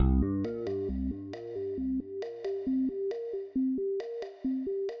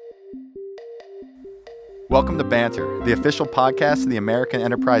Welcome to Banter, the official podcast of the American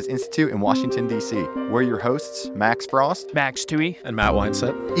Enterprise Institute in Washington, D.C. We're your hosts, Max Frost, Max Toohey, and Matt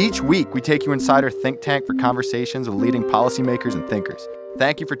Weinset. Each week, we take you inside our think tank for conversations with leading policymakers and thinkers.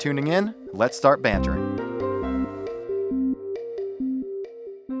 Thank you for tuning in. Let's start bantering.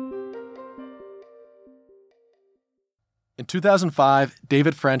 In 2005,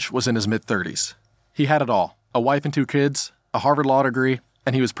 David French was in his mid-30s. He had it all: a wife and 2 kids, a Harvard Law degree,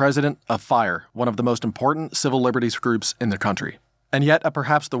 and he was president of FIRE, one of the most important civil liberties groups in the country. And yet, at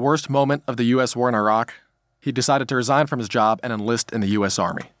perhaps the worst moment of the U.S. war in Iraq, he decided to resign from his job and enlist in the U.S.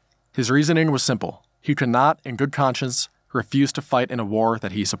 Army. His reasoning was simple. He could not, in good conscience, refuse to fight in a war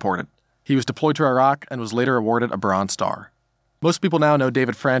that he supported. He was deployed to Iraq and was later awarded a Bronze Star. Most people now know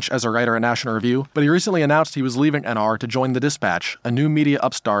David French as a writer at National Review, but he recently announced he was leaving NR to join The Dispatch, a new media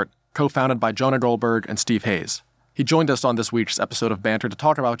upstart co-founded by Jonah Goldberg and Steve Hayes. He joined us on this week's episode of Banter to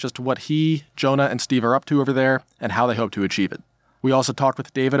talk about just what he, Jonah, and Steve are up to over there and how they hope to achieve it. We also talked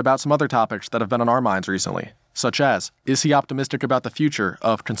with David about some other topics that have been on our minds recently, such as, is he optimistic about the future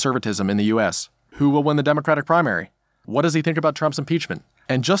of conservatism in the U.S.? Who will win the Democratic primary? What does he think about Trump's impeachment?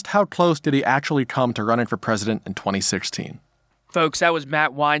 And just how close did he actually come to running for president in 2016? Folks, that was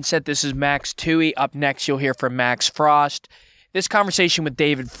Matt Weinset. This is Max Toohey. Up next, you'll hear from Max Frost. This conversation with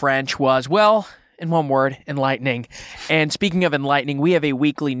David French was, well, in one word, enlightening. And speaking of enlightening, we have a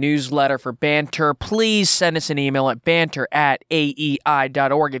weekly newsletter for Banter. Please send us an email at banter@aei.org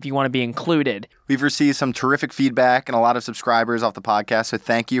if you want to be included. We've received some terrific feedback and a lot of subscribers off the podcast, so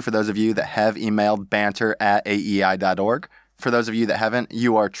thank you for those of you that have emailed banter@aei.org. For those of you that haven't,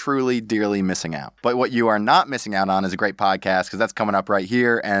 you are truly, dearly missing out. But what you are not missing out on is a great podcast, because that's coming up right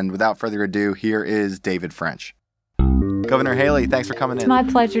here. And without further ado, here is David French. Governor Haley, thanks for coming in. It's my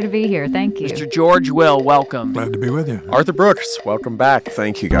pleasure to be here. Thank you. Mr. George Will, welcome. Glad to be with you. Arthur Brooks, welcome back.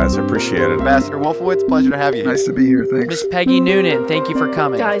 Thank you, guys. I appreciate it. Ambassador Wolfowitz, pleasure to have you. Nice to be here. Thanks. Miss Peggy Noonan, thank you for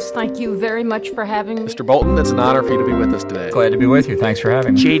coming. Guys, thank you very much for having me. Mr. Bolton, it's an honor for you to be with us today. Glad to be with you. Thanks for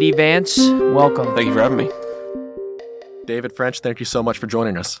having me. J.D. Vance, welcome. Thank you for having me. David French, thank you so much for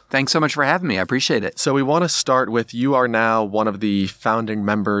joining us. Thanks so much for having me. I appreciate it. So we want to start with, you are now one of the founding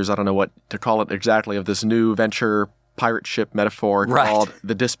members, I don't know what to call it exactly, of this new venture pirate ship metaphor called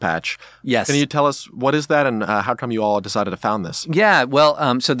The Dispatch. Yes. Can you tell us what is that and how come you all decided to found this? Yeah,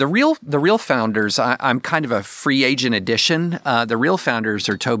 well, so the real founders, I'm kind of a free agent addition. The real founders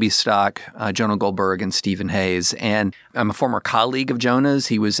are Toby Stock, Jonah Goldberg, and Stephen Hayes. And I'm a former colleague of Jonah's.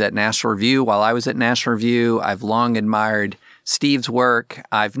 He was at National Review while I was at National Review. I've long admired Steve's work.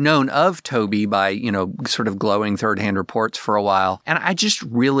 I've known of Toby by, sort of glowing third-hand reports for a while. And I just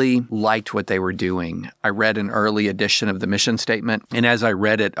really liked what they were doing. I read an early edition of the mission statement. And as I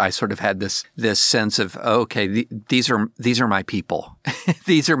read it, I sort of had this sense of, these are my people.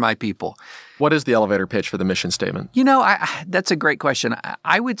 These are my people. What is the elevator pitch for the mission statement? That's a great question.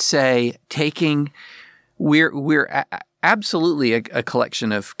 I would say we're absolutely a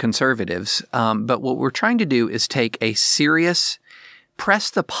collection of conservatives, but what we're trying to do is take a serious, press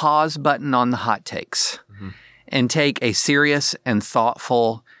the pause button on the hot takes, and take a serious and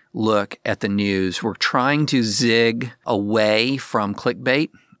thoughtful look at the news. We're trying to zig away from clickbait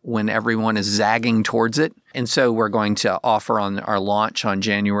when everyone is zagging towards it. And so we're going to offer on our launch on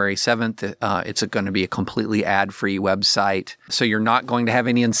January 7th. It's going to be a completely ad-free website. So you're not going to have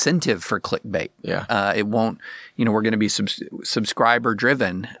any incentive for clickbait. Yeah. It won't, we're going to be subscriber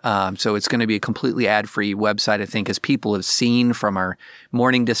driven. So it's going to be a completely ad-free website, I think, as people have seen from our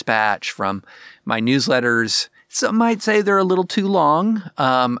morning dispatch, from my newsletters. Some might say they're a little too long.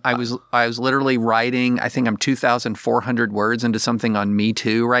 I was literally writing, I think I'm 2,400 words into something on Me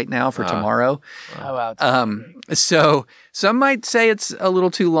Too right now for tomorrow. Oh, wow. So some might say it's a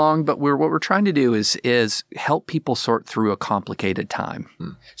little too long, but what we're trying to do is help people sort through a complicated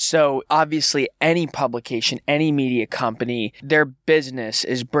time. So obviously any publication, any media company, their business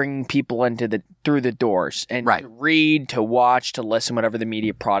is bringing people through the doors and right. To read, to watch, to listen, whatever the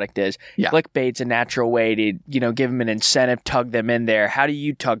media product is. Yeah. Clickbait's a natural way to, give them an incentive, tug them in there. How do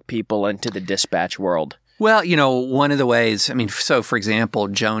you tug people into the dispatch world? Well, one of the ways, so for example,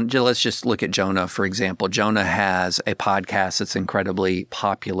 let's just look at Jonah, for example. Jonah has a podcast that's incredibly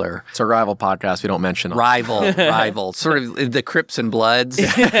popular. It's a rival podcast we don't mention. Rival, sort of the Crips and Bloods.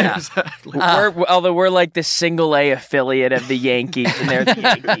 Yeah. Exactly. Although we're like the single A affiliate of the Yankees, and they're the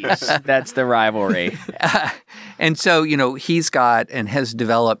Yankees. That's the rivalry. And so, he's got and has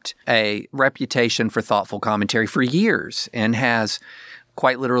developed a reputation for thoughtful commentary for years and has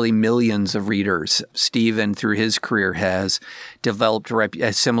quite literally millions of readers. Stephen, through his career, has developed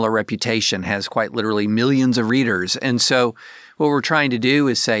a similar reputation, has quite literally millions of readers. And so what we're trying to do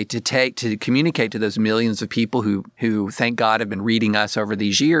is to communicate to those millions of people who, thank God, have been reading us over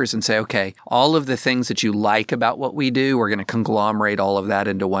these years and say, okay, all of the things that you like about what we do, we're going to conglomerate all of that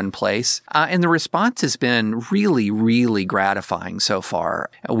into one place. And the response has been really, really gratifying so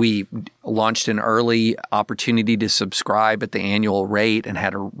far. We launched an early opportunity to subscribe at the annual rate and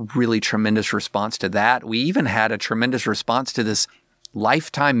had a really tremendous response to that. We even had a tremendous response to this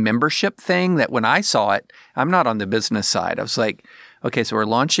lifetime membership thing that when I saw it, I'm not on the business side. I was like, okay, so we're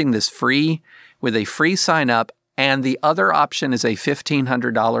launching this with a free sign up, and the other option is a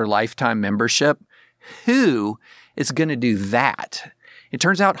 $1,500 lifetime membership. Who is going to do that? It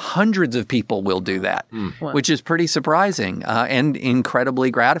turns out hundreds of people will do that, which is pretty surprising and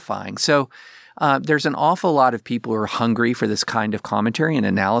incredibly gratifying. So there's an awful lot of people who are hungry for this kind of commentary and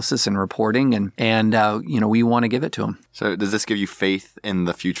analysis and reporting, and we want to give it to them. So does this give you faith in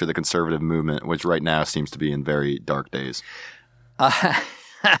the future of the conservative movement, which right now seems to be in very dark days?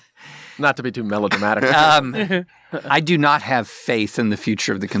 Not to be too melodramatic. I do not have faith in the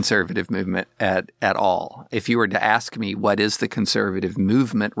future of the conservative movement at all. If you were to ask me what is the conservative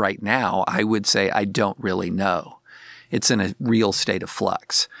movement right now, I would say I don't really know. It's in a real state of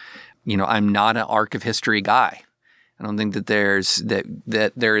flux. I'm not an arc of history guy. I don't think that there is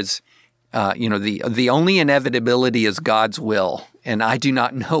the only inevitability is God's will, and I do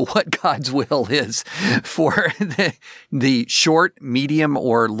not know what God's will is for the short, medium,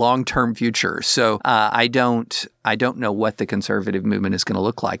 or long-term future. So I don't know what the conservative movement is going to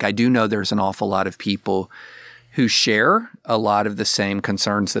look like. I do know there's an awful lot of people who share a lot of the same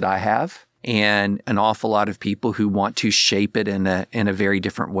concerns that I have, and an awful lot of people who want to shape it in a very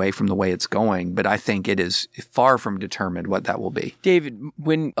different way from the way it's going. But I think it is far from determined what that will be. David,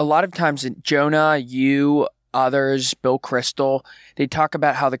 when a lot of times Jonah, you, others, Bill Kristol, they talk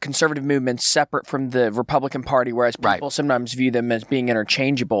about how the conservative movement's separate from the Republican Party, whereas people sometimes view them as being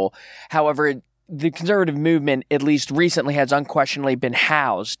interchangeable. However, the conservative movement, at least recently, has unquestionably been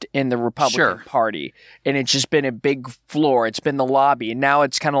housed in the Republican Party. And it's just been a big floor. It's been the lobby. And now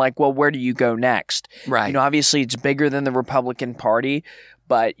it's kind of like, well, where do you go next? Right. Obviously it's bigger than the Republican Party,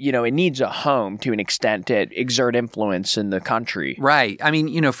 but, it needs a home to an extent to exert influence in the country. Right. I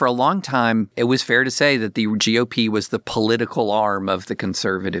mean, for a long time, it was fair to say that the GOP was the political arm of the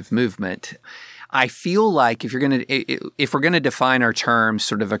conservative movement. I feel like if we're going to define our terms,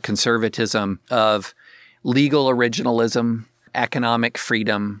 sort of a conservatism of legal originalism, economic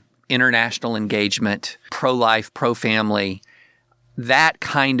freedom, international engagement, pro-life, pro-family, that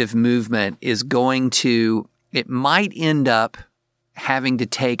kind of movement is it might end up having to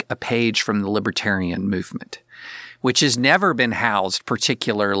take a page from the libertarian movement, which has never been housed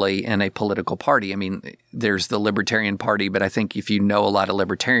particularly in a political party. I mean, there's the Libertarian Party, but I think if you know a lot of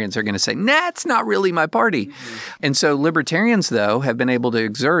libertarians, they're going to say, nah, it's not really my party. Mm-hmm. And so libertarians, though, have been able to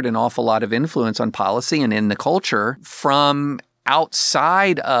exert an awful lot of influence on policy and in the culture from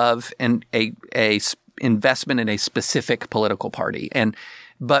outside of a investment in a specific political party,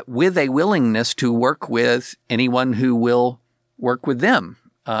 but with a willingness to work with anyone who will work with them.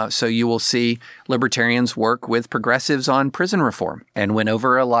 So you will see libertarians work with progressives on prison reform and win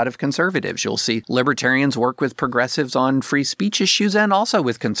over a lot of conservatives. You'll see libertarians work with progressives on free speech issues and also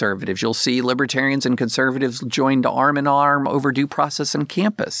with conservatives. You'll see libertarians and conservatives joined arm in arm over due process on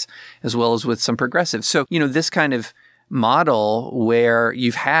campus, as well as with some progressives. So, this kind of model where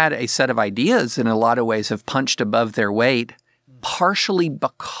you've had a set of ideas in a lot of ways have punched above their weight, partially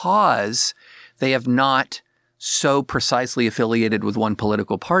because they have not so precisely affiliated with one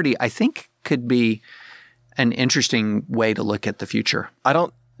political party, I think could be an interesting way to look at the future.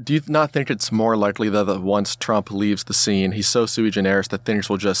 Do you not think it's more likely that once Trump leaves the scene, he's so sui generis that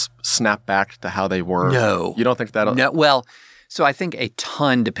things will just snap back to how they were? No. You don't think that'll... No. Well, so I think a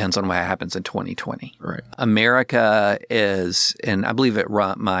ton depends on what happens in 2020. Right. America is, and I believe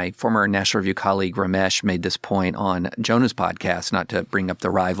my former National Review colleague Ramesh made this point on Jonah's podcast, not to bring up the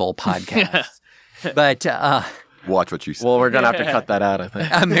rival podcast. But watch what you say. Well, we're going to have to cut that out, I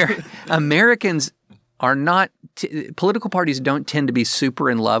think. Americans are not political parties don't tend to be super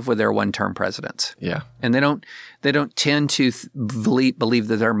in love with their one-term presidents. Yeah. And they don't tend to believe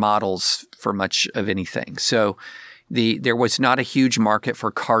that they're models for much of anything. So there was not a huge market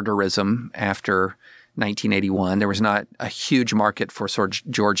for Carterism after 1981. There was not a huge market for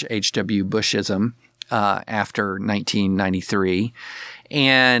George H.W. Bushism after 1993.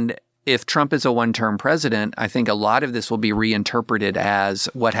 And if Trump is a one-term president, I think a lot of this will be reinterpreted as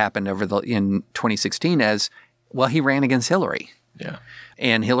what happened in 2016 as, well, he ran against Hillary. Yeah.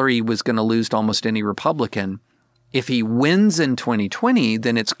 And Hillary was going to lose to almost any Republican. If he wins in 2020,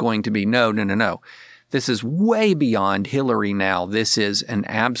 then it's going to be no. This is way beyond Hillary now. This is an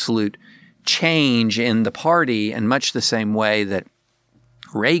absolute change in the party, in much the same way that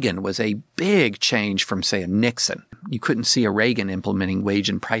Reagan was a big change from, say, a Nixon. You couldn't see a Reagan implementing wage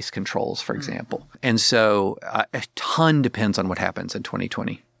and price controls, for example. And so a ton depends on what happens in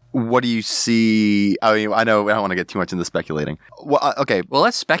 2020. What do you see? I mean, I know I don't want to get too much into speculating. Well, okay. Well,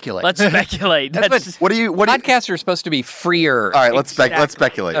 let's speculate. Let's speculate. What do you? Podcasts are supposed to be freer. All right, let's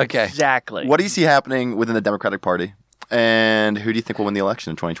speculate. Okay. Exactly. What do you see happening within the Democratic Party, and who do you think will win the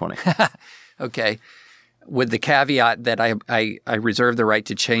election in 2020? Okay. With the caveat that I reserve the right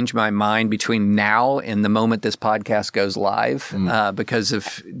to change my mind between now and the moment this podcast goes live, because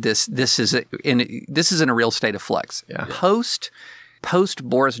of this is in a real state of flux. Yeah. Post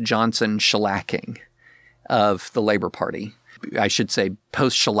Boris Johnson shellacking of the Labor Party, I should say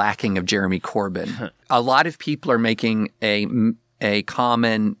post shellacking of Jeremy Corbyn, a lot of people are making they're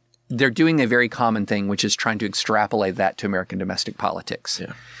doing a very common thing, which is trying to extrapolate that to American domestic politics.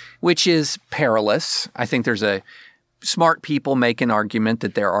 Yeah. Which is perilous. I think there's smart people make an argument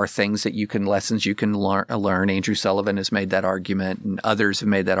that there are lessons you can learn. Andrew Sullivan has made that argument, and others have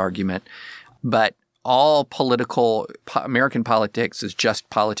made that argument. But all American politics is just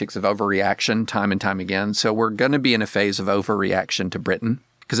politics of overreaction time and time again. So we're going to be in a phase of overreaction to Britain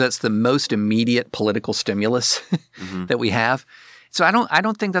because that's the most immediate political stimulus that we have. So I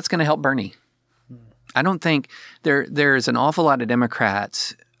don't think that's going to help Bernie. I don't think there's an awful lot of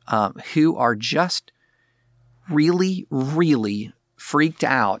Democrats who are just really, really freaked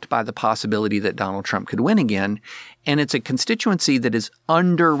out by the possibility that Donald Trump could win again. And it's a constituency that is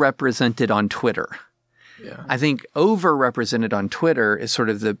underrepresented on Twitter. Yeah. I think overrepresented on Twitter is sort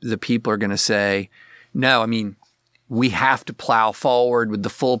of the people are going to say, no, I mean, we have to plow forward with the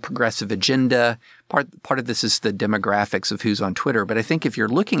full progressive agenda. Part of this is the demographics of who's on Twitter. But I think if you're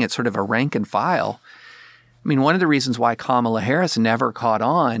looking at sort of a rank and file, I mean, one of the reasons why Kamala Harris never caught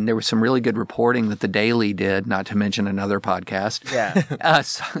on, there was some really good reporting that The Daily did, not to mention another podcast. Yeah.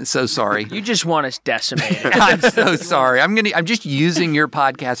 So sorry. You just want us decimated. I'm so sorry. I'm just using your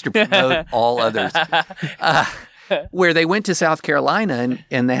podcast to promote all others. Where they went to South Carolina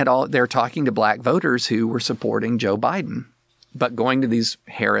and they're talking to black voters who were supporting Joe Biden, but going to these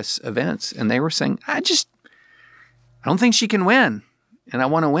Harris events. And they were saying, I don't think she can win, and I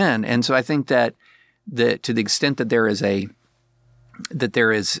want to win. And so I think that to the extent that there is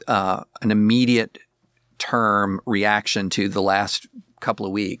an immediate term reaction to the last couple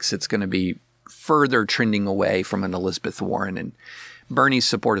of weeks, it's going to be further trending away from an Elizabeth Warren. And Bernie's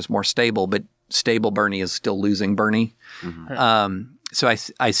support is more stable, but stable Bernie is still losing Bernie. Mm-hmm. So I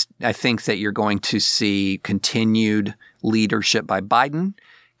think that you're going to see continued leadership by Biden,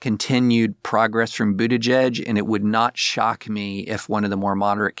 continued progress from Buttigieg, and it would not shock me if one of the more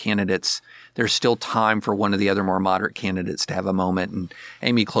moderate candidates, there's still time for one of the other more moderate candidates to have a moment, and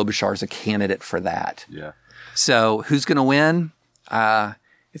Amy Klobuchar is a candidate for that. Yeah. So who's going to win?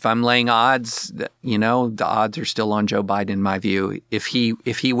 If I'm laying odds, the odds are still on Joe Biden in my view. If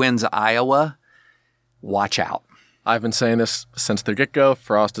he wins Iowa, watch out. I've been saying this since the get-go.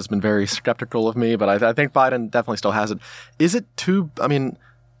 Frost has been very skeptical of me, but I think Biden definitely still has it. Is it too,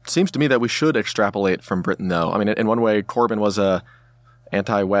 seems to me that we should extrapolate from Britain, though. I mean, in one way, Corbyn was a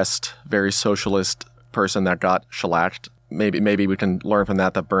anti-West, very socialist person that got shellacked. Maybe we can learn from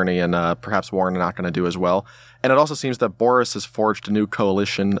that Bernie and perhaps Warren are not going to do as well. And it also seems that Boris has forged a new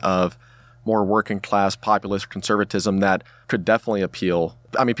coalition of more working-class populist conservatism that could definitely appeal.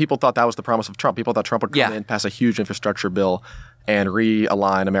 I mean, people thought that was the promise of Trump. People thought Trump would come in, pass a huge infrastructure bill, and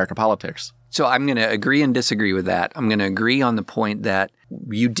realign American politics. So I'm going to agree and disagree with that. I'm going to agree on the point that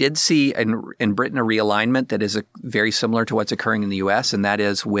you did see in Britain a realignment that is very similar to what's occurring in the U.S., and that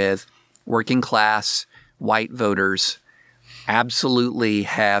is with working-class white voters absolutely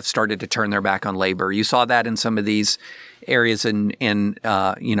have started to turn their back on labor. You saw that in some of these areas in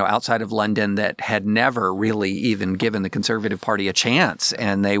outside of London that had never really even given the Conservative Party a chance,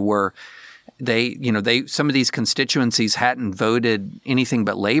 and some of these constituencies hadn't voted anything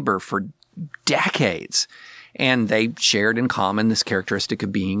but Labor for decades, and they shared in common this characteristic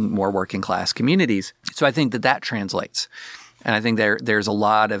of being more working class communities. So I think that translates. And I think there's a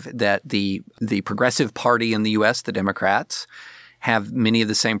lot of that. The Progressive Party in the U.S., the Democrats, have many of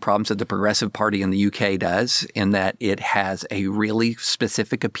the same problems that the Progressive Party in the UK does, in that it has a really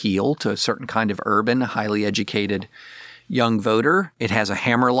specific appeal to a certain kind of urban, highly educated young voter. It has a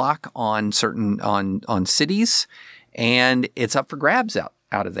hammerlock on on cities, and it's up for grabs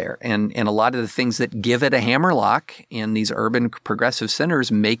out of there. And a lot of the things that give it a hammerlock in these urban progressive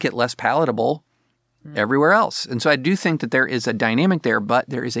centers make it less palatable everywhere else. And so I do think that there is a dynamic there, but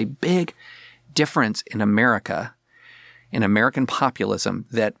there is a big difference in America, in American populism,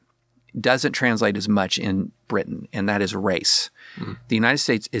 that doesn't translate as much in Britain, and that is race. The United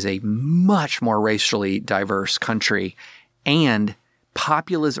States is a much more racially diverse country, and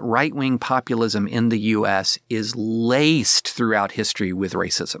right-wing populism in the U.S. is laced throughout history with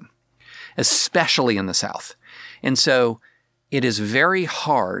racism, especially in the South. And so it is very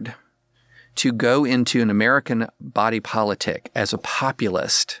hard to go into an American body politic as a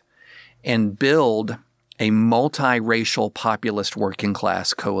populist and build a multiracial populist working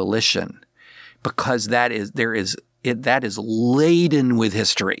class coalition, because that is laden with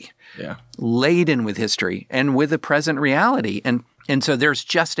history. Yeah. Laden with history and with the present reality. And so there's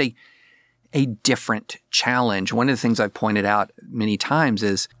just a different challenge. One of the things I've pointed out many times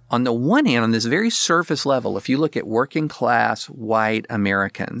is, on the one hand, on this very surface level, if you look at working class white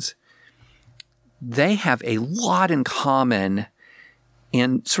Americans, they have a lot in common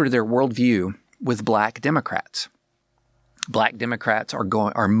in sort of their worldview with Black Democrats. Black Democrats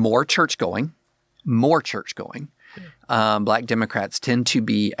are more church-going. Black Democrats tend to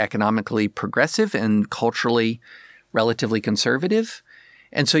be economically progressive and culturally relatively conservative.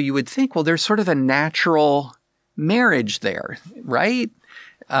 And so you would think, well, there's sort of a natural marriage there, right?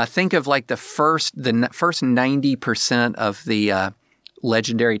 Think of like the first 90% of the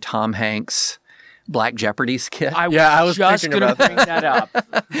legendary Tom Hanks Black Jeopardy skit. I was just going to bring that up.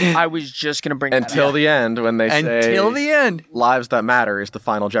 I was just going to bring that up. Until the end, when they say until the end, lives that matter is the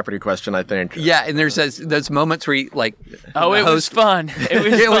final Jeopardy question, I think. Yeah, and there's those moments where it was fun.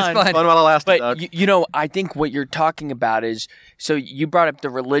 It was fun. Fun while it lasted. But I think what you're talking about is, so you brought up the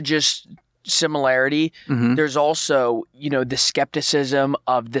religious similarity. Mm-hmm. There's also, the skepticism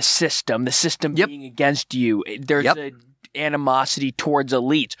of the system being against you. There's a animosity towards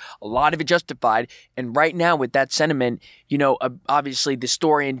elites, a lot of it justified. And right now with that sentiment, obviously the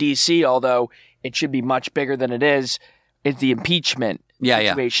story in DC, although it should be much bigger than it is the impeachment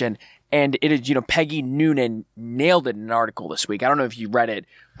situation. And it is, Peggy Noonan nailed it in an article this week. I don't know if you read it,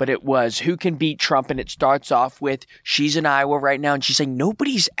 but it was Who Can Beat Trump? And it starts off with, she's in Iowa right now, and she's saying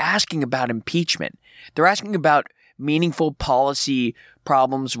nobody's asking about impeachment. They're asking about meaningful policy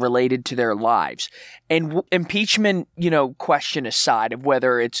problems related to their lives. And impeachment, question aside of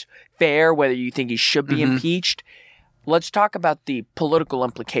whether it's fair, whether you think he should be impeached, let's talk about the political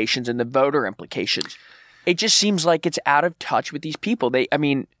implications and the voter implications. It just seems like it's out of touch with these people.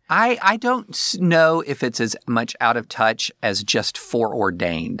 I don't know if it's as much out of touch as just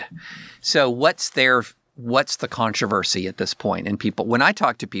foreordained. So what's the controversy at this point? And people, when I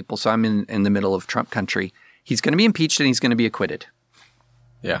talk to people, so I'm in the middle of Trump country, he's going to be impeached and he's going to be acquitted.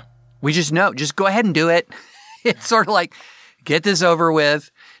 Yeah. We just know. Just go ahead and do it. It's sort of like, get this over with.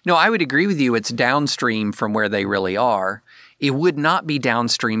 No, I would agree with you. It's downstream from where they really are. It would not be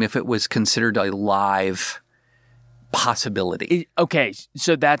downstream if it was considered a live possibility. Okay,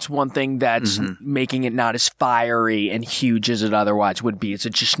 so that's one thing that's making it not as fiery and huge as it otherwise would be. It's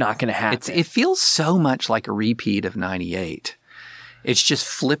just not going to happen. It feels so much like a repeat of 98. It's just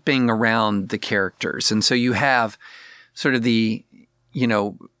flipping around the characters. And so you have sort of a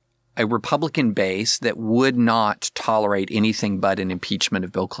Republican base that would not tolerate anything but an impeachment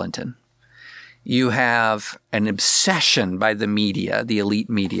of Bill Clinton. You have an obsession by the media, the elite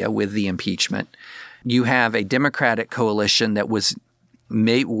media, with the impeachment. You have a Democratic coalition that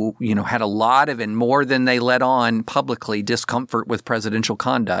had a lot of, and more than they let on publicly, discomfort with presidential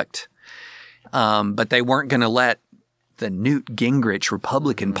conduct. But they weren't going to let the Newt Gingrich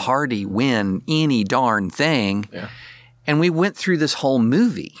Republican Party win any darn thing. Yeah. And we went through this whole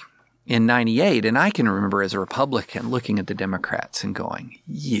movie in 98, and I can remember as a Republican looking at the Democrats and going,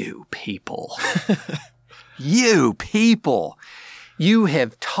 you people, you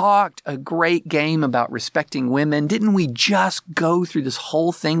have talked a great game about respecting women. Didn't we just go through this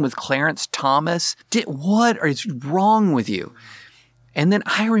whole thing with Clarence Thomas? What is wrong with you? And then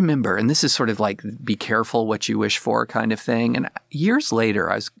I remember, and this is sort of like be careful what you wish for kind of thing. And years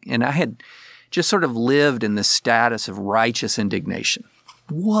later, I had just sort of lived in the status of righteous indignation.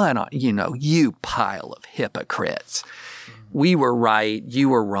 You pile of hypocrites. We were right. You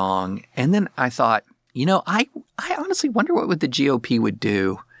were wrong. And then I thought, I honestly wonder what the GOP would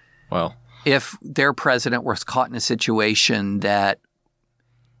do if their president was caught in a situation that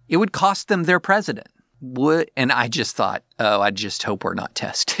it would cost them their president. And I just thought, I just hope we're not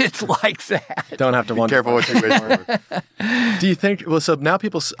tested like that. Don't have to wonder. Careful what you wish for. Do you think, so now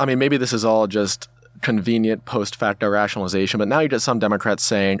people, maybe this is all just convenient post-facto rationalization, but now you get some Democrats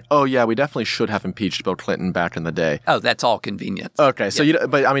saying, oh, yeah, we definitely should have impeached Bill Clinton back in the day. Oh, that's all convenience. Okay, so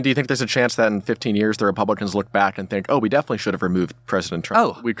but I mean, do you think there's a chance that in 15 years the Republicans look back and think, oh, we definitely should have removed President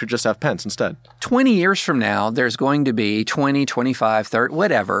Trump. Oh. We could just have Pence instead. 20 years from now, there's going to be 20, 25, 30,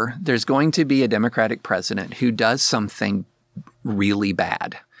 whatever. There's going to be a Democratic president who does something really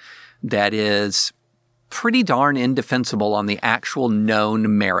bad that is pretty darn indefensible on the actual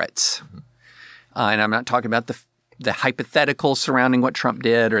known merits. And I'm not talking about the hypotheticals surrounding what Trump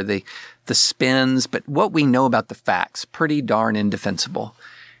did or the spins, but what we know about the facts, pretty darn indefensible.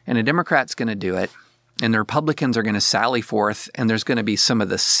 And a Democrat's going to do it, and the Republicans are going to sally forth, and there's going to be some of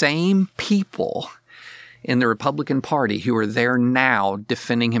the same people in the Republican Party who are there now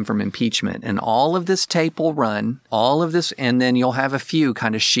defending him from impeachment. And all of this tape will run, all of this, and then you'll have a few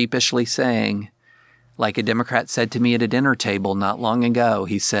kind of sheepishly saying, like a Democrat said to me at a dinner table not long ago,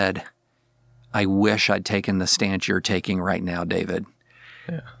 he said, I wish I'd taken the stance you're taking right now, David.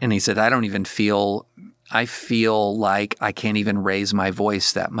 Yeah. And he said, I feel like I can't even raise my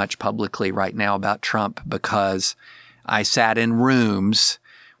voice that much publicly right now about Trump because I sat in rooms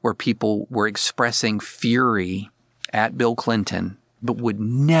where people were expressing fury at Bill Clinton, but would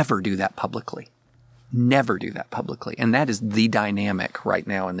never do that publicly. Never do that publicly. And that is the dynamic right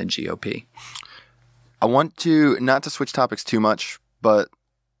now in the GOP. I want to, not to switch topics too much, but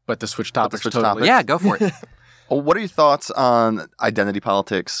to switch topics. Topics. Yeah, go for it. Well, what are your thoughts on identity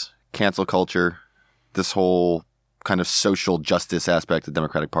politics, cancel culture, this whole kind of social justice aspect of the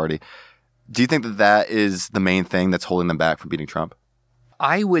Democratic Party? Do you think that that is the main thing that's holding them back from beating Trump?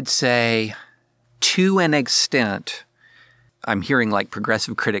 I would say to an extent, I'm hearing like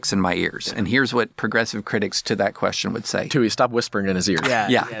progressive critics in my ears. And here's what progressive critics to that question would say. Tui, stop whispering in his ear.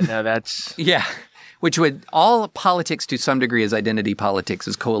 Yeah, no, that's... Yeah. Which would, all politics to some degree is identity politics,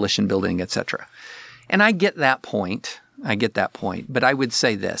 is coalition building, etc. And I get that point. But I would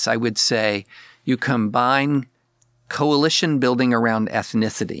say this. I would say you combine coalition building around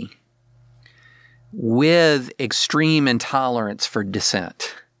ethnicity with extreme intolerance for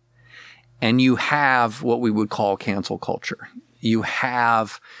dissent, and you have what we would call cancel culture. You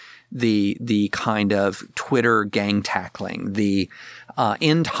have the kind of Twitter gang tackling, the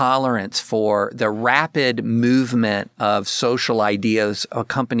intolerance for the rapid movement of social ideas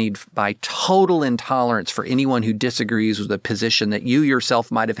accompanied by total intolerance for anyone who disagrees with a position that you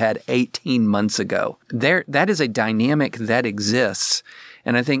yourself might have had 18 months ago. That is a dynamic that exists.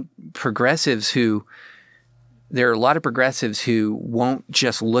 And I think there are a lot of progressives who won't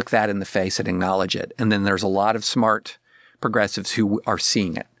just look that in the face and acknowledge it. And then there's a lot of smart progressives who are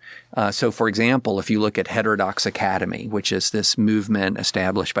seeing it. So, for example, if you look at Heterodox Academy, which is this movement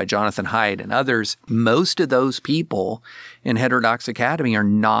established by Jonathan Haidt and others, most of those people in Heterodox Academy are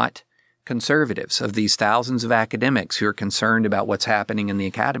not conservatives. Of these thousands of academics who are concerned about what's happening in the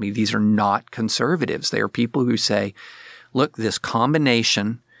academy, these are not conservatives. They are people who say, look, this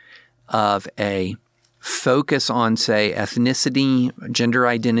combination of a focus on, say, ethnicity, gender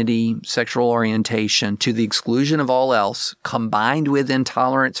identity, sexual orientation to the exclusion of all else, combined with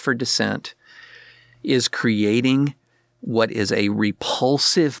intolerance for dissent, is creating what is a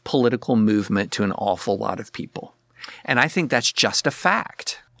repulsive political movement to an awful lot of people. And I think that's just a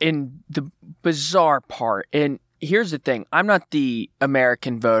fact. And the bizarre part, and here's the thing, I'm not the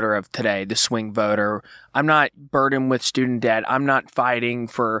American voter of today, the swing voter. I'm not burdened with student debt. I'm not fighting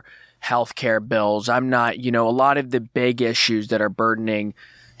for healthcare bills. I'm not, a lot of the big issues that are burdening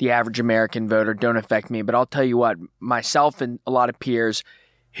the average American voter don't affect me. But I'll tell you what, myself and a lot of peers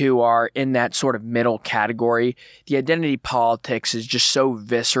who are in that sort of middle category, the identity politics is just so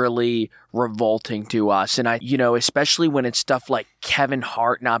viscerally revolting to us. And especially when it's stuff like Kevin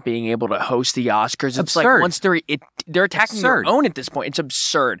Hart not being able to host the Oscars. It's absurd. Like once they're attacking their own at this point. It's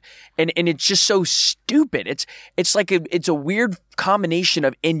absurd. And it's just so stupid. It's like it's a weird combination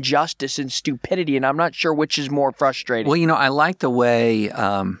of injustice and stupidity, and I'm not sure which is more frustrating. Well, I like the way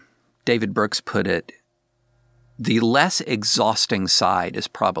David Brooks put it. The less exhausting side is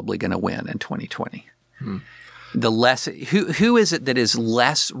probably going to win in 2020. The less who is it that is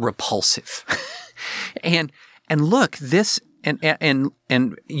less repulsive? and look, this and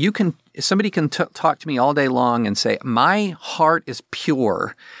you can somebody can talk to me all day long and say my heart is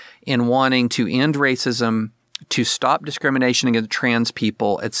pure in wanting to end racism, to stop discrimination against trans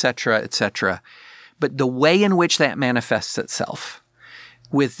people, et cetera, but the way in which that manifests itself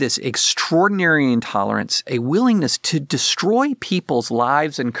with this extraordinary intolerance, a willingness to destroy people's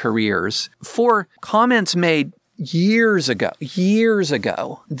lives and careers for comments made years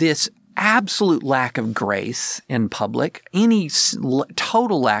ago, this absolute lack of grace in public, any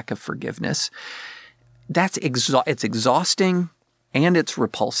total lack of forgiveness, it's exhausting and it's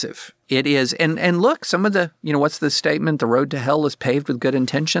repulsive. It is. And look, some of the, what's the statement? The road to hell is paved with good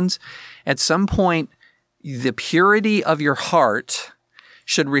intentions. At some point, the purity of your heart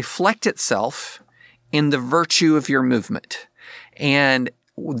should reflect itself in the virtue of your movement. And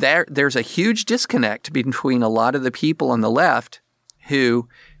there's a huge disconnect between a lot of the people on the left who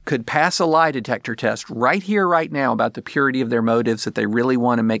could pass a lie detector test right here, right now about the purity of their motives, that they really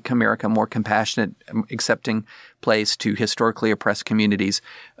want to make America a more compassionate, accepting place to historically oppressed communities.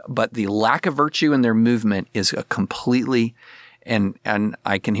 But the lack of virtue in their movement is a completely, and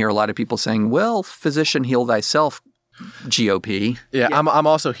I can hear a lot of people saying, well, physician, heal thyself, GOP. Yeah, I'm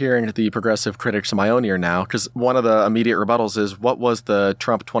also hearing the progressive critics in my own ear now, because one of the immediate rebuttals is, what was the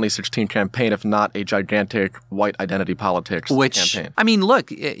Trump 2016 campaign if not a gigantic white identity politics campaign? I mean, look,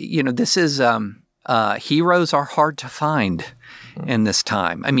 this is heroes are hard to find in this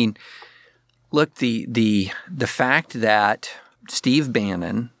time. I mean, look, the fact that Steve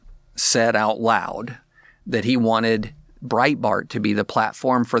Bannon said out loud that he wanted Breitbart to be the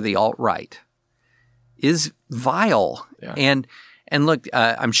platform for the alt-right is vile. Yeah. And look,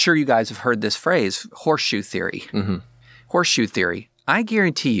 I'm sure you guys have heard this phrase, horseshoe theory. Mm-hmm. Horseshoe theory. I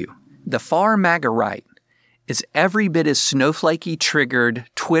guarantee you, the far MAGA right is every bit as snowflakey, triggered,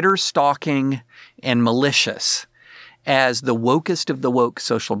 Twitter stalking, and malicious as the wokest of the woke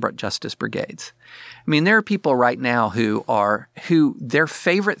social justice brigades. I mean, there are people right now who their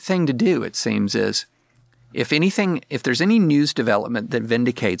favorite thing to do, it seems, is if there's any news development that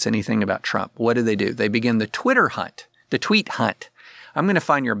vindicates anything about Trump, what do? They begin the Twitter hunt, the tweet hunt. I'm going to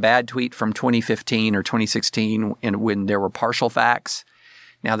find your bad tweet from 2015 or 2016 when there were partial facts,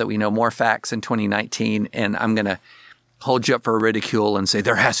 now that we know more facts in 2019, and I'm going to hold you up for ridicule and say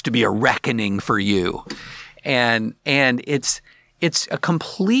there has to be a reckoning for you. And it's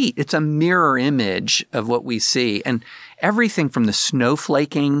a mirror image of what we see. And everything from the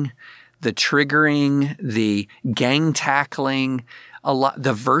snowflaking, the triggering, the gang tackling,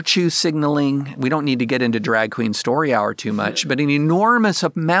 the virtue signaling. We don't need to get into Drag Queen Story Hour too much, but an enormous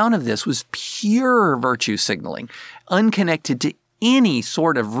amount of this was pure virtue signaling, unconnected to any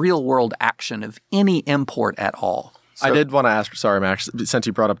sort of real world action of any import at all. I did want to ask, sorry, Max, since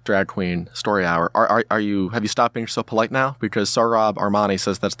you brought up Drag Queen Story Hour, have you stopped being so polite now? Because Sohrab Armani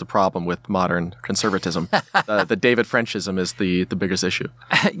says that's the problem with modern conservatism. The David Frenchism is the biggest issue.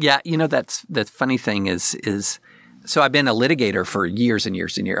 Yeah, that's the funny thing is so I've been a litigator for years and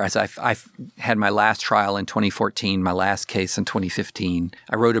years and years. I've had my last trial in 2014, my last case in 2015.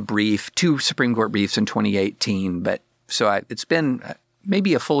 I wrote a brief, 2 Supreme Court briefs in 2018, it's been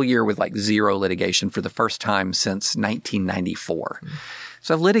maybe a full year with like zero litigation for the first time since 1994.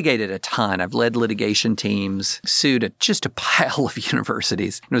 So I've litigated a ton. I've led litigation teams, sued just a pile of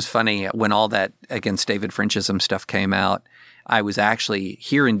universities. It was funny, when all that against David Frenchism stuff came out, I was actually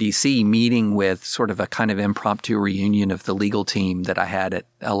here in D.C. meeting with sort of a kind of impromptu reunion of the legal team that I had at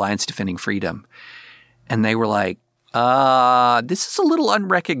Alliance Defending Freedom. And they were like, this is a little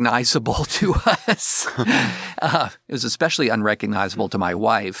unrecognizable to us. It was especially unrecognizable to my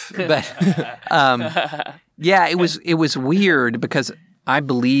wife. But yeah, it was weird because I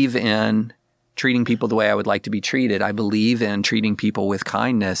believe in treating people the way I would like to be treated. I believe in treating people with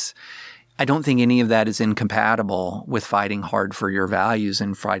kindness. I don't think any of that is incompatible with fighting hard for your values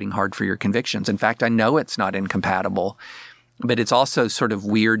and fighting hard for your convictions. In fact, I know it's not incompatible. But it's also sort of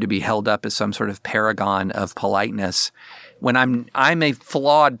weird to be held up as some sort of paragon of politeness when I'm a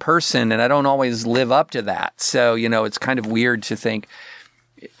flawed person and I don't always live up to that. So, it's kind of weird to think,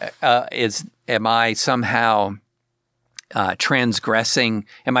 am I somehow transgressing?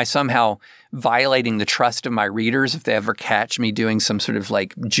 Am I somehow violating the trust of my readers if they ever catch me doing some sort of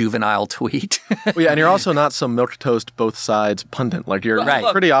like juvenile tweet? Well, yeah, and you're also not some milquetoast both sides pundit. Like you're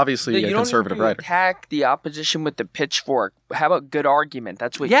pretty obviously a conservative writer. You don't attack the opposition with the pitchfork. How about good argument?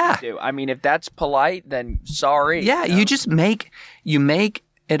 That's what you do. I mean, if that's polite, then sorry. Yeah, you just make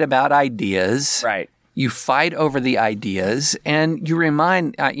it about ideas. Right. You fight over the ideas, and you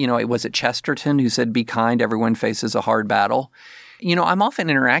remind, was it Chesterton who said, "Be kind, everyone faces a hard battle." I'm often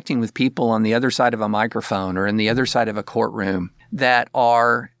interacting with people on the other side of a microphone or in the other side of a courtroom that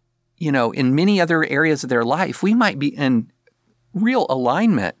are, in many other areas of their life, we might be in real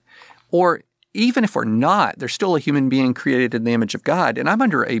alignment. Or even if we're not, they're still a human being created in the image of God. And I'm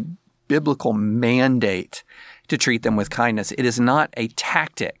under a biblical mandate to treat them with kindness. It is not a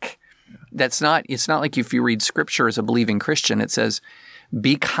tactic. It's not like if you read scripture as a believing Christian, it says,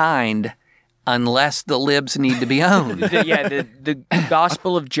 be kind unless the libs need to be owned. The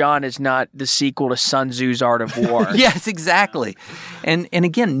Gospel of John is not the sequel to Sun Tzu's Art of War. Yes, exactly. And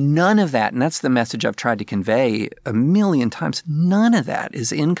again, none of that, and that's the message I've tried to convey a million times, none of that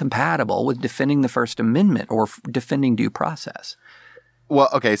is incompatible with defending the First Amendment or defending due process. Well,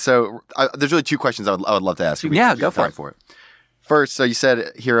 okay, so there's really two questions I would love to ask you. Yeah, go for it. First, so you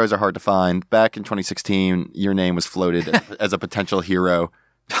said heroes are hard to find. Back in 2016, your name was floated as a potential hero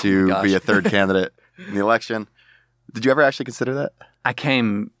to be a third candidate in the election. Did you ever actually consider that? I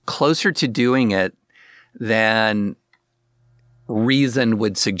came closer to doing it than reason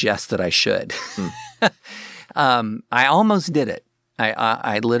would suggest that I should. I almost did it.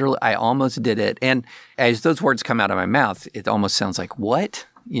 I almost did it. And as those words come out of my mouth, it almost sounds like, what?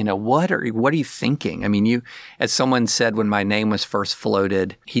 What are you thinking? I mean, as someone said when my name was first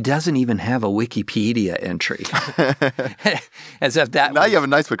floated, he doesn't even have a Wikipedia entry. As if that now you have a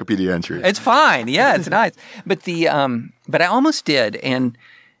nice Wikipedia entry. It's fine. Yeah, it's nice. But but I almost did. And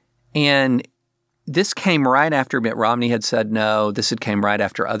this came right after Mitt Romney had said no. This came right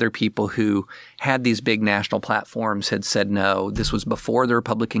after other people who had these big national platforms had said no. This was before the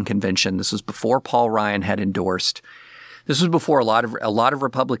Republican convention. This was before Paul Ryan had endorsed. This was before a lot of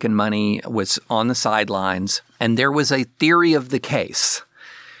Republican money was on the sidelines, and there was a theory of the case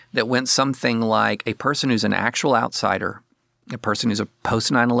that went something like a person who's an actual outsider, a person who's a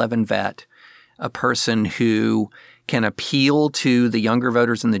post 9/11 vet, a person who can appeal to the younger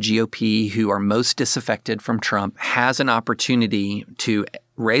voters in the GOP who are most disaffected from Trump, has an opportunity to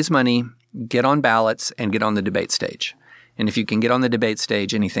raise money, get on ballots, and get on the debate stage. And if you can get on the debate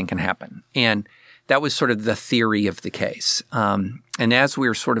stage, anything can happen. And that was sort of the theory of the case. And as we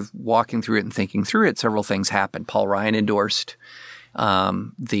were sort of walking through it and thinking through it, several things happened. Paul Ryan endorsed.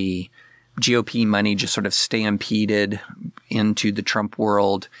 The GOP money just sort of stampeded into the Trump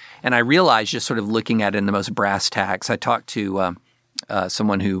world. And I realized, just sort of looking at it in the most brass tacks, I talked to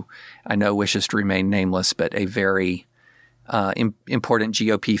someone who I know wishes to remain nameless, but a very important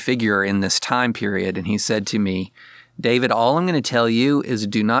GOP figure in this time period. And he said to me, David, all I'm going to tell you is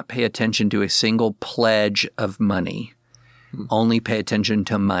do not pay attention to a single pledge of money. Only pay attention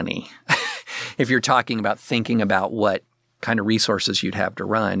to money. If you're talking about thinking about what kind of resources you'd have to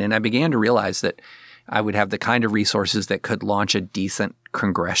run. And I began to realize that I would have the kind of resources that could launch a decent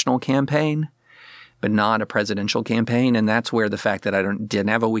congressional campaign, but not a presidential campaign. And that's where the fact that I didn't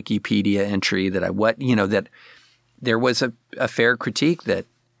have a Wikipedia entry, that there was a fair critique that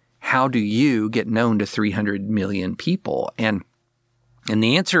how do you get known to 300 million people? And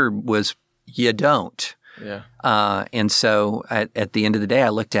the answer was you don't. Yeah. And so at the end of the day, I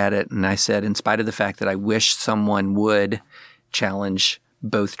looked at it and I said, in spite of the fact that I wish someone would challenge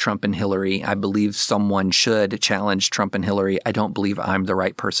both Trump and Hillary, I believe someone should challenge Trump and Hillary. I don't believe I'm the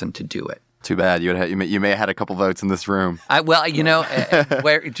right person to do it. Too bad. You may have had a couple votes in this room. Do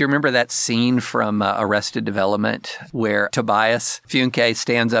you remember that scene from Arrested Development where Tobias Funke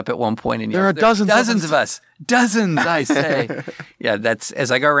stands up at one point and there are dozens of us. Dozens, I say. Yeah, that's as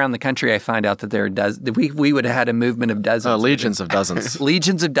I go around the country, I find out that there are dozens. We would have had a movement of dozens. Legions of dozens.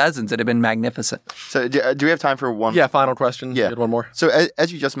 Legions of dozens that have been magnificent. So do we have time for one? Yeah, final question. Yeah. You had one more. So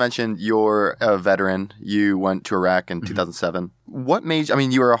as you just mentioned, you're a veteran. You went to Iraq in 2007. What made you,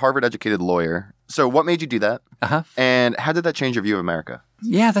 you were a Harvard-educated lawyer. So what made you do that? Uh-huh. And how did that change your view of America?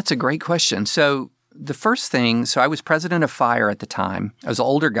 Yeah, that's a great question. So the first thing, I was president of FIRE at the time. I was an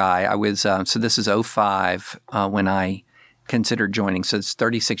older guy. I was, so this is 2005 when I considered joining. So it's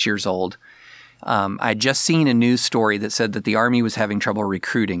 36 years old. I'd just seen a news story that said that the Army was having trouble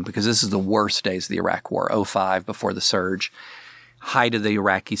recruiting because this is the worst days of the Iraq War, 2005, before the surge, height of the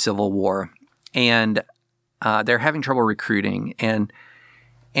Iraqi Civil War. And they're having trouble recruiting. And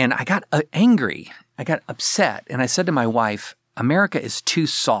I got angry. I got upset. And I said to my wife, America is too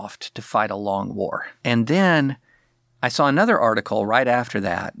soft to fight a long war. And then I saw another article right after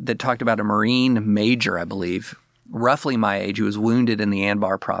that talked about a Marine major, I believe, roughly my age, who was wounded in the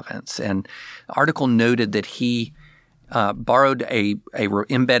Anbar province. And the article noted that he borrowed a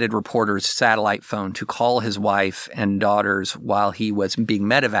embedded reporter's satellite phone to call his wife and daughters while he was being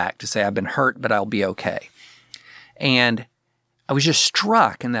medevaced to say, I've been hurt, but I'll be okay. And I was just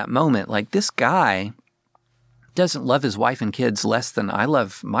struck in that moment, like this guy doesn't love his wife and kids less than I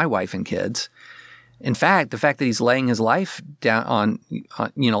love my wife and kids. In fact, the fact that he's laying his life down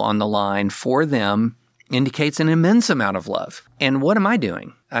on the line for them indicates an immense amount of love. And what am I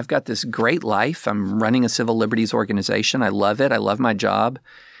doing? I've got this great life. I'm running a civil liberties organization. I love it. I love my job.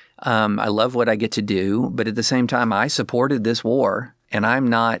 I love what I get to do. But at the same time, I supported this war, and I'm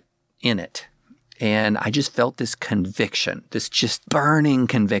not in it. And I just felt this conviction, this just burning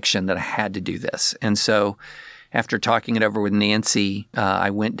conviction that I had to do this. And so after talking it over with Nancy,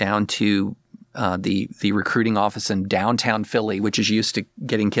 I went down to the recruiting office in downtown Philly, which is used to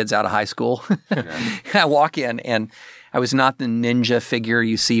getting kids out of high school. I walk in, and I was not the ninja figure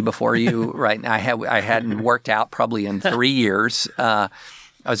you see before you right now. I hadn't worked out probably in 3 years.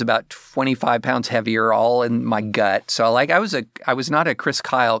 I was about 25 pounds heavier, all in my gut. So I was not a Chris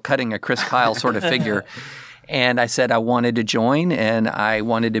Kyle, cutting a Chris Kyle sort of figure. And I said I wanted to join, and I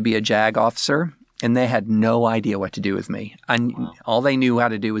wanted to be a JAG officer. And they had no idea what to do with me. All they knew how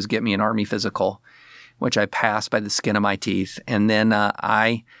to do was get me an Army physical, which I passed by the skin of my teeth. And then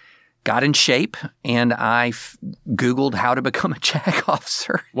I got in shape, and I Googled how to become a JAG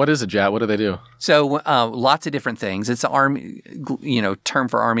officer. What is a JAG? What do they do? So lots of different things. It's an Army, term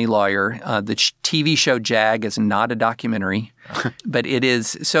for Army lawyer. The TV show JAG is not a documentary, but it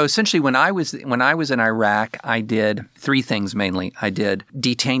is. So essentially, when I was in Iraq, I did 3 things mainly. I did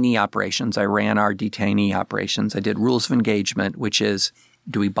detainee operations. I ran our detainee operations. I did rules of engagement, which is,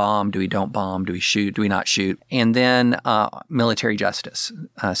 do we bomb? Do we don't bomb? Do we shoot? Do we not shoot? And then military justice.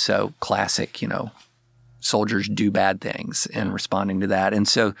 So classic, soldiers do bad things and responding to that.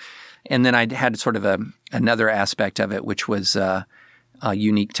 And then I had sort of another aspect of it, which was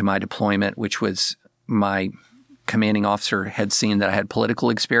unique to my deployment, which was my commanding officer had seen that I had political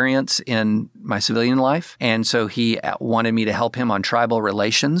experience in my civilian life. And so he wanted me to help him on tribal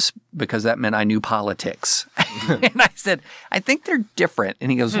relations because that meant I knew politics. And I said, I think they're different.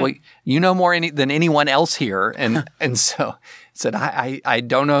 And he goes, well, you know more than anyone else here. And so I said, I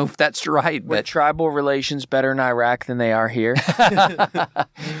don't know if that's right. Were But tribal relations better in Iraq than they are here?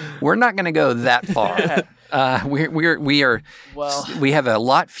 we're not going to go that far. We have a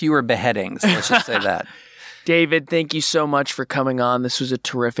lot fewer beheadings. Let's just say that. David, thank you so much for coming on. This was a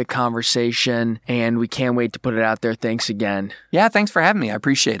terrific conversation, and we can't wait to put it out there. Thanks again. Yeah, thanks for having me. I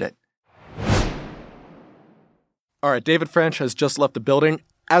appreciate it. All right, David French has just left the building.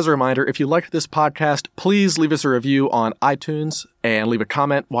 As a reminder, if you liked this podcast, please leave us a review on iTunes and leave a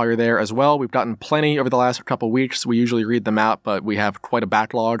comment while you're there as well. We've gotten plenty over the last couple of weeks. We usually read them out, but we have quite a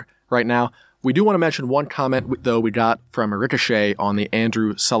backlog right now. We do want to mention one comment, though, we got from Ricochet on the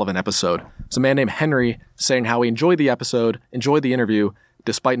Andrew Sullivan episode. It's a man named Henry saying how he enjoyed the episode, enjoyed the interview,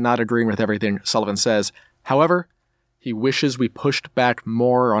 despite not agreeing with everything Sullivan says. However, he wishes we pushed back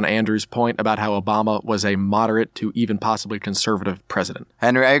more on Andrew's point about how Obama was a moderate to even possibly conservative president.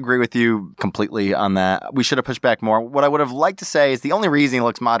 Henry, I agree with you completely on that. We should have pushed back more. What I would have liked to say is the only reason he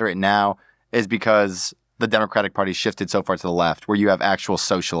looks moderate now is because the Democratic Party shifted so far to the left, where you have actual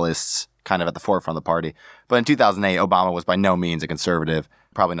socialists kind of at the forefront of the party. But in 2008, Obama was by no means a conservative,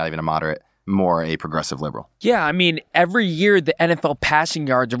 probably not even a moderate, more a progressive liberal. Yeah, I mean, every year the NFL passing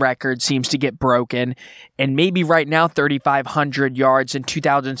yards record seems to get broken, and maybe right now 3,500 yards in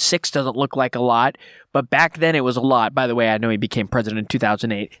 2006 doesn't look like a lot, but back then it was a lot. By the way, I know he became president in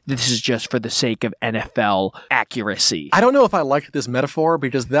 2008. This is just for the sake of NFL accuracy. I don't know if I like this metaphor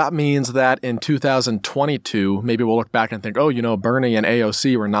because that means that in 2022, maybe we'll look back and think, Bernie and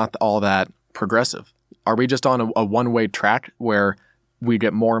AOC were not all that progressive. Are we just on a one-way track where we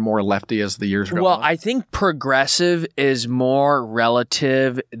get more and more lefty as the years go on? Well, I think progressive is more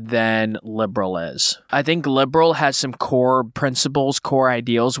relative than liberal is. I think liberal has some core principles, core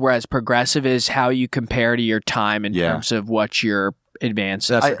ideals, whereas progressive is how you compare to your time in terms of what you're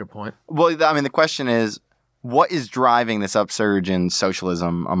advancing. That's a good point. Well, I mean, the question is, what is driving this upsurge in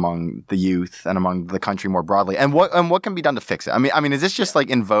socialism among the youth and among the country more broadly? And what can be done to fix it? I mean, is this just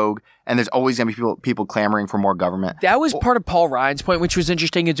like in vogue and there's always going to be people clamoring for more government? That was part of Paul Ryan's point, which was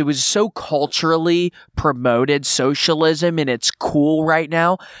interesting, is it was so culturally promoted, socialism, and it's cool right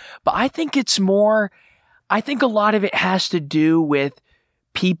now. But I think I think a lot of it has to do with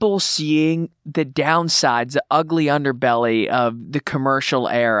people seeing the downsides, the ugly underbelly of the commercial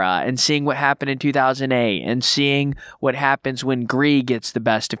era, and seeing what happened in 2008 and seeing what happens when greed gets the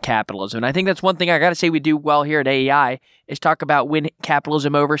best of capitalism. And I think that's one thing I got to say we do well here at AEI is talk about when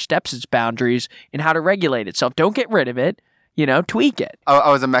capitalism oversteps its boundaries and how to regulate itself. Don't get rid of it, tweak it.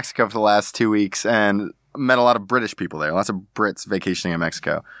 I was in Mexico for the last 2 weeks and met a lot of British people there, lots of Brits vacationing in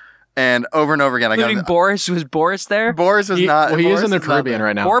Mexico. And over again, including Boris. Was Boris there? Boris was not. Well, he Boris is in the Caribbean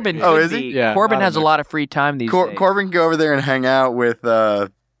right now. Corbyn. Oh, is he? Yeah. Corbyn has a lot of free time these days. Corbyn can go over there and hang out with Evo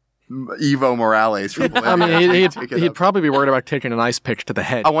Morales. From I mean, he'd probably be worried about taking an ice pick to the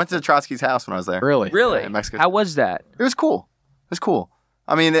head. I went to Trotsky's house when I was there. Really? Really? In Mexico. How was that? It was cool.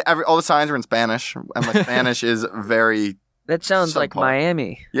 I mean, all the signs were in Spanish, and my Spanish is very. That sounds like subpar.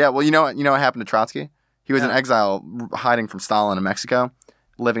 Miami. Yeah, well, you know what happened to Trotsky? He was in exile, hiding from Stalin in Mexico.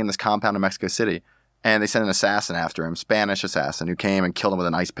 living in this compound in Mexico City. And they sent an assassin after him, Spanish assassin, who came and killed him with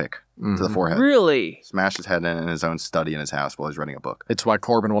an ice pick to the forehead. Really? Smashed his head in his own study in his house while he's writing a book. It's why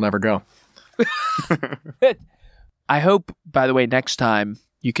Corbyn will never go. I hope, by the way, next time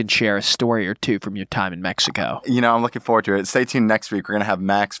you can share a story or two from your time in Mexico. You know, I'm looking forward to it. Stay tuned next week. We're going to have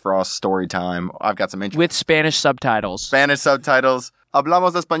Max Frost story time. I've got some With Spanish subtitles. Spanish subtitles.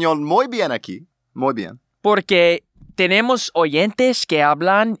 Hablamos español muy bien aquí. Muy bien. Porque tenemos oyentes que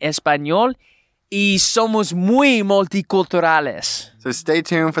hablan español y somos muy multiculturales. So stay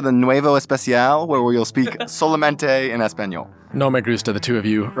tuned for the Nuevo Especial, where we'll speak solamente en español. No me gusta, the two of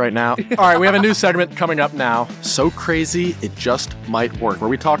you right now. All right, we have a new segment coming up now. So crazy, it just might work. Where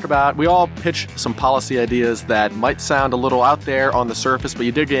we all pitch some policy ideas that might sound a little out there on the surface, but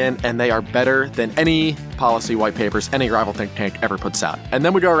you dig in and they are better than any policy white papers any rival think tank ever puts out. And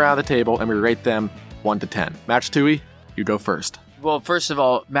then we go around the table and we rate them 1 to 10. Max Tui, you go first. Well, first of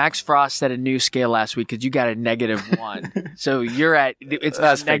all, Max Frost set a new scale last week because you got a -1. So you're at, it's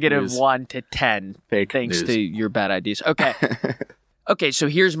 -1 to 10. Fake thanks news. to your bad ideas. Okay. Okay, so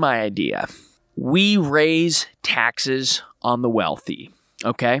here's my idea. We raise taxes on the wealthy,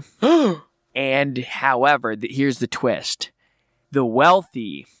 okay? And however, here's the twist. The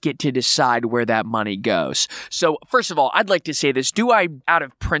wealthy get to decide where that money goes. So, first of all, I'd like to say this. Do I, out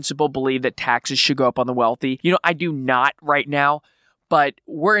of principle, believe that taxes should go up on the wealthy? You know, I do not right now, but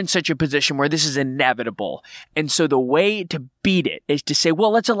we're in such a position where this is inevitable. And so the way to beat it is to say,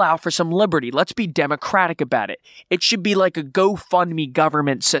 well, let's allow for some liberty. Let's be democratic about it. It should be like a GoFundMe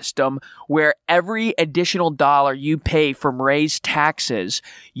government system where every additional dollar you pay from raised taxes,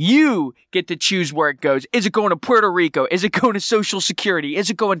 you get to choose where it goes. Is it going to Puerto Rico? Is it going to Social Security? Is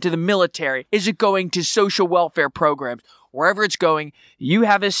it going to the military? Is it going to social welfare programs? Wherever it's going, you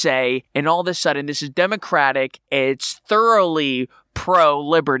have a say, and all of a sudden, this is democratic. It's thoroughly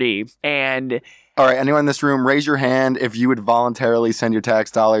pro-liberty, and... All right, anyone in this room, raise your hand if you would voluntarily send your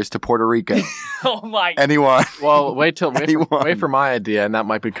tax dollars to Puerto Rico. Oh my... Anyone? Well, wait for my idea, and that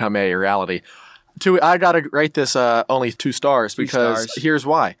might become a reality. I gotta rate this only 2 stars because here's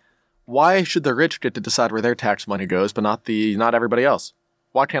why. Why should the rich get to decide where their tax money goes, but not everybody else?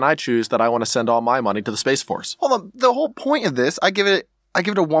 Why can't I choose that I want to send all my money to the Space Force? Hold on. The whole point of this, I give it a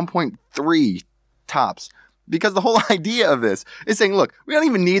 1.3 tops. Because the whole idea of this is saying, look, we don't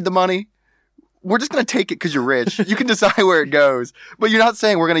even need the money. We're just going to take it because you're rich. You can decide where it goes. But you're not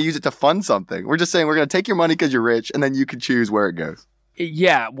saying we're going to use it to fund something. We're just saying we're going to take your money because you're rich, and then you can choose where it goes.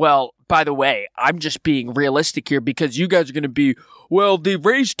 Yeah, well, by the way, I'm just being realistic here because you guys are going to be, well, they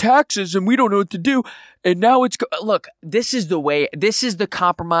raised taxes and we don't know what to do. And now look, this is the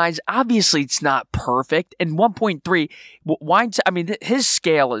compromise. Obviously, it's not perfect. And 1.3, his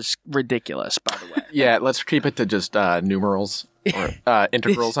scale is ridiculous, by the way. Yeah, let's keep it to just numerals or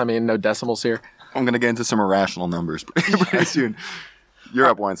integrals. No decimals here. I'm going to get into some irrational numbers pretty soon. You're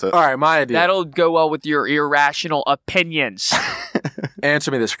up, Weinstein. All right, my idea. That'll go well with your irrational opinions.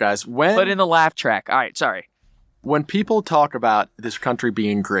 Answer me this, guys. Put in the laugh track. All right, sorry. When people talk about this country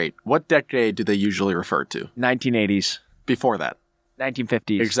being great, what decade do they usually refer to? 1980s. Before that?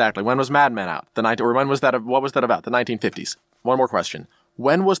 1950s. Exactly. When was Mad Men out? When was that? What was that about? The 1950s. One more question.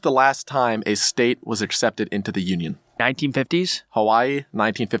 When was the last time a state was accepted into the Union? 1950s. Hawaii,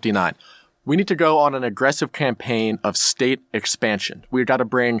 1959. We need to go on an aggressive campaign of state expansion. We've got to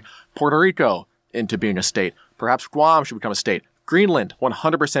bring Puerto Rico into being a state. Perhaps Guam should become a state. Greenland,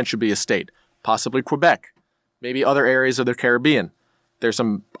 100% should be a state. Possibly Quebec. Maybe other areas of the Caribbean. There's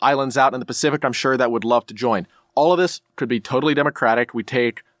some islands out in the Pacific, I'm sure, that would love to join. All of this could be totally democratic. We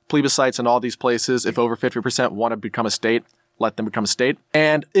take plebiscites in all these places. If over 50% want to become a state, let them become a state.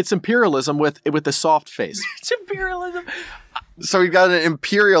 And it's imperialism with a soft face. It's imperialism. So we've got an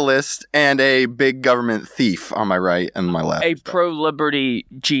imperialist and a big government thief on my right and my left. A pro-liberty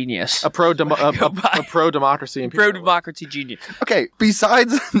genius. A pro-democracy imperialist. Pro-democracy genius. Okay,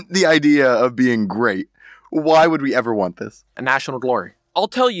 besides the idea of being great, why would we ever want this? A national glory. I'll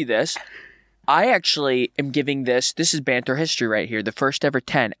tell you this. I actually am giving this is banter history right here, the first ever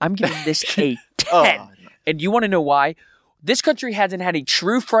 10. I'm giving this a 10. And you want to know why? This country hasn't had a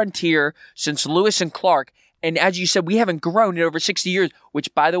true frontier since Lewis and Clark. And as you said, we haven't grown in over 60 years,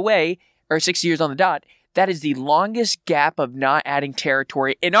 which, by the way, or 60 years on the dot, that is the longest gap of not adding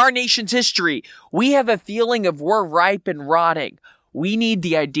territory in our nation's history. We have a feeling of we're ripe and rotting. We need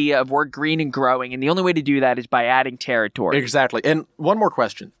the idea of we're green and growing, and the only way to do that is by adding territory. Exactly. And one more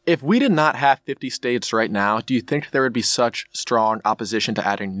question. If we did not have 50 states right now, do you think there would be such strong opposition to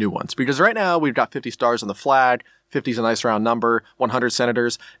adding new ones? Because right now we've got 50 stars on the flag, 50 is a nice round number, 100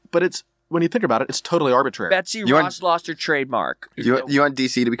 senators, but it's when you think about it, it's totally arbitrary. Betsy You Ross lost her trademark. You want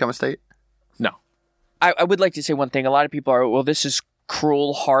DC to become a state? No. I would like to say one thing. A lot of people are, well, this is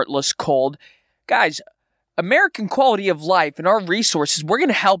cruel, heartless, cold. Guys, American quality of life and our resources, we're going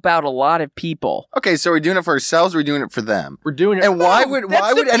to help out a lot of people. Okay, so we're doing it for ourselves, or we're doing it for them? We're doing it. And why that's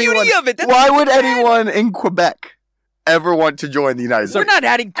would the anyone beauty of it. That's why what would I'm saying. anyone in Quebec ever want to join the United We're States? not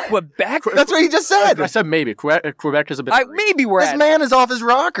adding Quebec. That's what he just said. I said maybe. Quebec is a bit. Maybe we're This at man is off his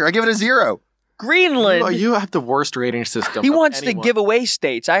rocker. I give it a 0. Greenland. Well, you have the worst rating system. He of wants to anyone. give away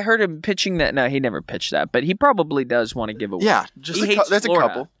states. I heard him pitching that. No, he never pitched that, but he probably does want to give away. Yeah, just He hates There's a Florida.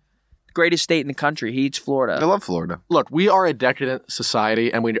 couple. Greatest state in the country. He hates I Florida. love Florida. look. We are a decadent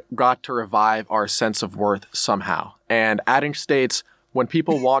society, and we got to revive our sense of worth somehow. And adding states, when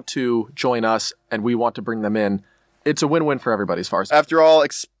people want to join us and we want to bring them in, it's a win-win for everybody as far as. After all,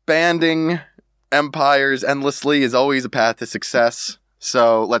 expanding empires endlessly is always a path to success.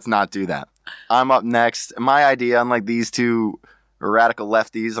 So let's not do that. I'm up next. My idea, unlike these two radical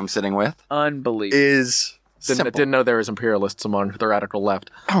lefties I'm sitting with, Unbelievable. is simple. Didn't know there was imperialists among the radical left.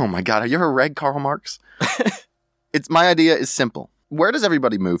 Oh my God, have you ever read Karl Marx? My idea is simple. Where does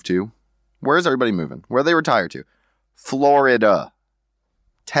everybody move to? Where is everybody moving? Where do they retire to? Florida,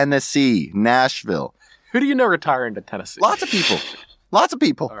 Tennessee, Nashville. Who do you know retiring to Tennessee? Lots of people. Lots of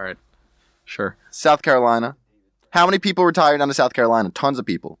people. All right, sure. South Carolina. How many people retired down to South Carolina? Tons of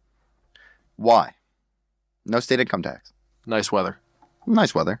people. Why? No state income tax. Nice weather.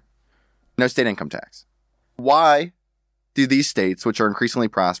 Nice weather. No state income tax. Why do these states, which are increasingly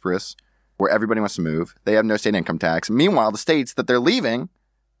prosperous, where everybody wants to move, they have no state income tax? Meanwhile, the states that they're leaving,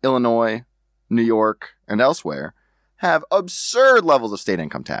 Illinois, New York, and elsewhere, have absurd levels of state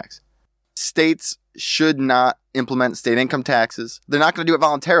income tax. States should not implement state income taxes. They're not going to do it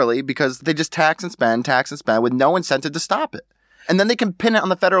voluntarily because they just tax and spend with no incentive to stop it. And then they can pin it on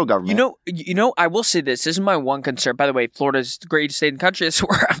the federal government. You know, I will say this. This is my one concern. By the way, Florida's the greatest state in the country. That's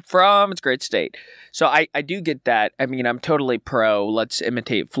where I'm from. It's a great state. So I do get that. I mean, I'm totally pro. Let's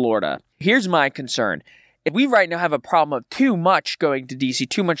imitate Florida. Here's my concern. If we right now have a problem of too much going to D.C.,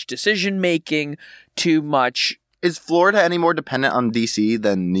 too much decision making, too much. Is Florida any more dependent on D.C.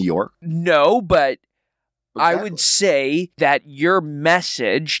 than New York? No, but I Exactly. would say that your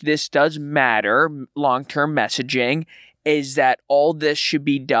message, this does matter, long-term messaging, is that all this should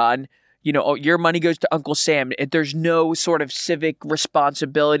be done. You know, your money goes to Uncle Sam. If there's no sort of civic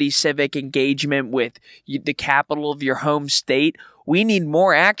responsibility, civic engagement with the capital of your home state, we need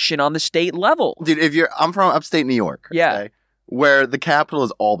more action on the state level. Dude, I'm from upstate New York. Yeah. Okay, where the capital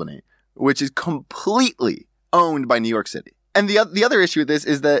is Albany, which is completely owned by New York City. And the other issue with this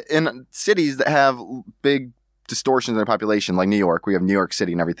is that in cities that have big distortions in their population, like New York, we have New York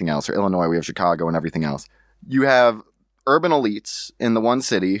City and everything else, or Illinois, we have Chicago and everything else. You have urban elites in the one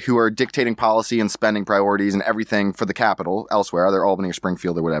city who are dictating policy and spending priorities and everything for the capital elsewhere, either Albany or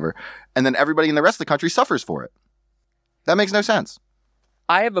Springfield or whatever. And then everybody in the rest of the country suffers for it. That makes no sense.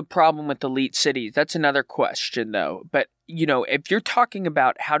 I have a problem with elite cities. That's another question, though. But, you know, if you're talking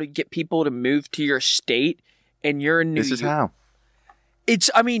about how to get people to move to your state and you're in New York. This is how.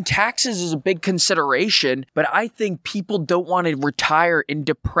 Taxes is a big consideration, but I think people don't want to retire in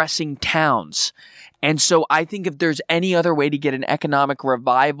depressing towns. And so I think if there's any other way to get an economic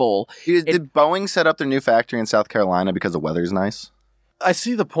revival. Did Boeing set up their new factory in South Carolina because the weather's nice? I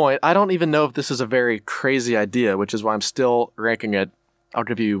see the point. I don't even know if this is a very crazy idea, which is why I'm still ranking it. I'll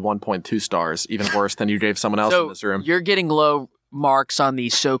give you 1.2 stars, even worse than you gave someone else in this room. You're getting low marks on the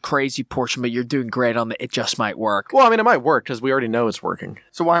so crazy portion, but you're doing great on the it just might work. Well, I mean, it might work because we already know it's working.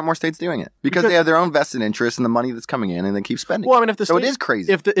 So why aren't more states doing it? Because they have their own vested interest in the money that's coming in and they keep spending. Well, I mean, if the so state, it is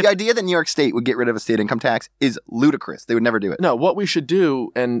crazy. If the idea that New York State would get rid of a state income tax is ludicrous. They would never do it. No, what we should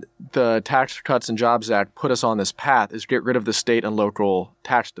do, and the Tax Cuts and Jobs Act put us on this path, is get rid of the state and local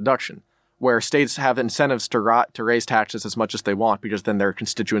tax deduction, where states have incentives to raise taxes as much as they want because then their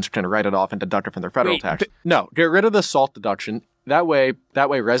constituents can write it off and deduct it from their federal tax. No, get rid of the SALT deduction. That way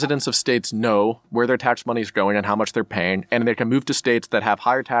residents of states know where their tax money is going and how much they're paying, and they can move to states that have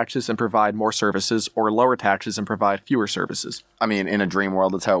higher taxes and provide more services, or lower taxes and provide fewer services. I mean, in a dream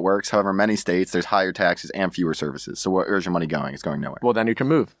world, that's how it works. However, many states, there's higher taxes and fewer services. So where's your money going? It's going nowhere. Well, then you can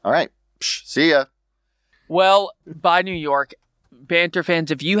move. All right. See ya. Well, bye, New York. Banter fans,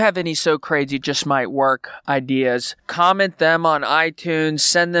 if you have any so crazy just might work ideas, comment them on iTunes,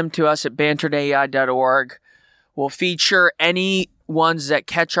 send them to us at banteradai.org. We'll feature any ones that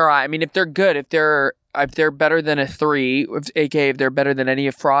catch our eye. I mean, if they're good, if they're better than a 3, aka if they're better than any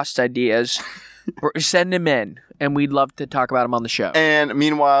of Frost's ideas, send them in, and we'd love to talk about them on the show. And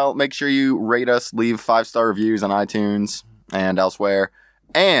meanwhile, make sure you rate us, leave 5-star reviews on iTunes and elsewhere.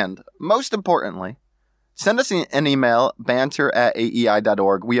 And most importantly, send us an email,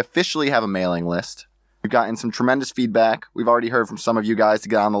 banter@aei.org. We officially have a mailing list. We've gotten some tremendous feedback. We've already heard from some of you guys to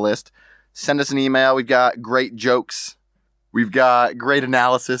get on the list. Send us an email. We've got great jokes. We've got great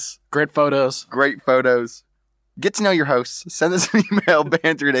analysis. Great photos. Great photos. Get to know your hosts. Send us an email,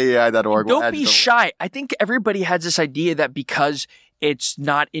 banter@aei.org. Don't be shy. I think everybody has this idea that because it's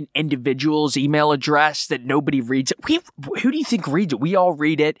not an individual's email address that nobody reads it. Who do you think reads it? We all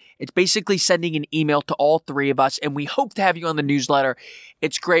read it. It's basically sending an email to all three of us, and we hope to have you on the newsletter.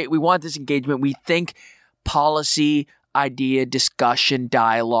 It's great. We want this engagement. We think policy, idea, discussion,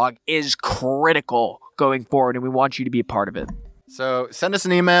 dialogue is critical going forward, and we want you to be a part of it. So send us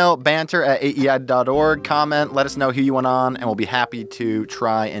an email, banter@aei.org. Comment, let us know who you want on, and we'll be happy to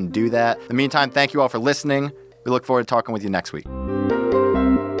try and do that. In the meantime, thank you all for listening. We look forward to talking with you next week.